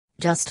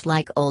Just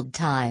like old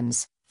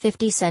times,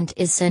 50 Cent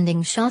is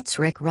sending shots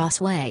Rick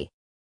Ross' way.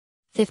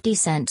 50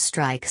 Cent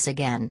strikes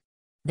again.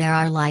 There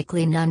are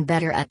likely none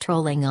better at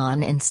trolling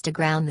on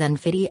Instagram than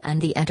Fiddy, and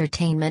the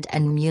entertainment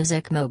and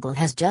music mogul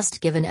has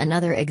just given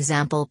another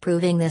example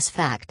proving this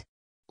fact.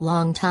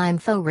 Longtime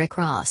foe Rick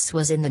Ross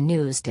was in the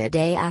news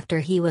today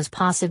after he was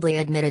possibly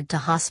admitted to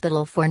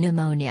hospital for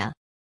pneumonia.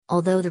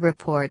 Although the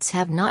reports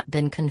have not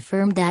been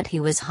confirmed that he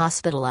was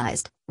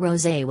hospitalized,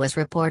 Ross was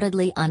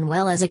reportedly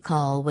unwell as a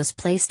call was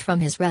placed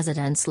from his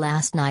residence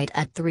last night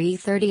at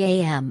 3:30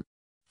 a.m.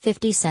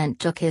 50 Cent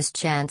took his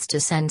chance to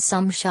send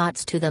some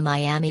shots to the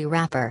Miami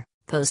rapper,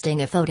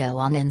 posting a photo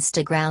on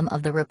Instagram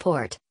of the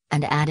report,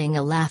 and adding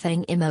a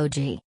laughing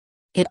emoji.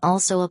 It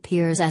also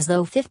appears as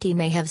though 50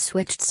 may have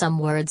switched some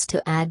words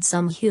to add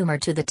some humor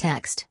to the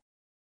text.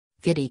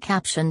 Fiddy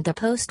captioned the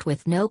post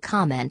with no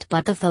comment,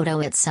 but the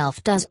photo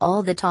itself does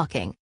all the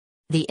talking.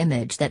 The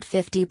image that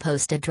 50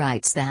 posted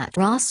writes that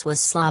Ross was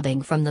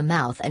slobbing from the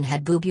mouth and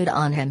had boobied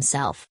on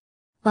himself.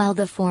 While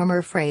the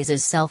former phrase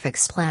is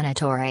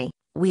self-explanatory,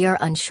 we are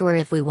unsure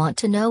if we want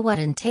to know what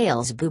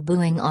entails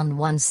boo-booing on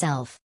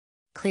oneself.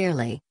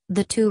 Clearly,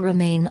 the two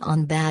remain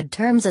on bad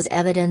terms as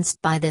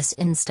evidenced by this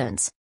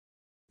instance.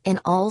 In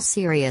all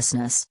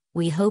seriousness,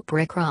 we hope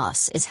Rick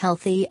Ross is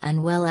healthy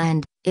and well,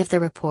 and, if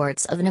the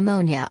reports of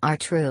pneumonia are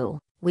true,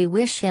 we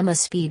wish him a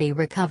speedy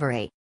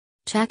recovery.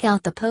 Check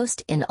out the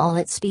post in all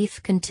its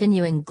beef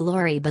continuing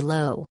glory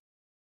below.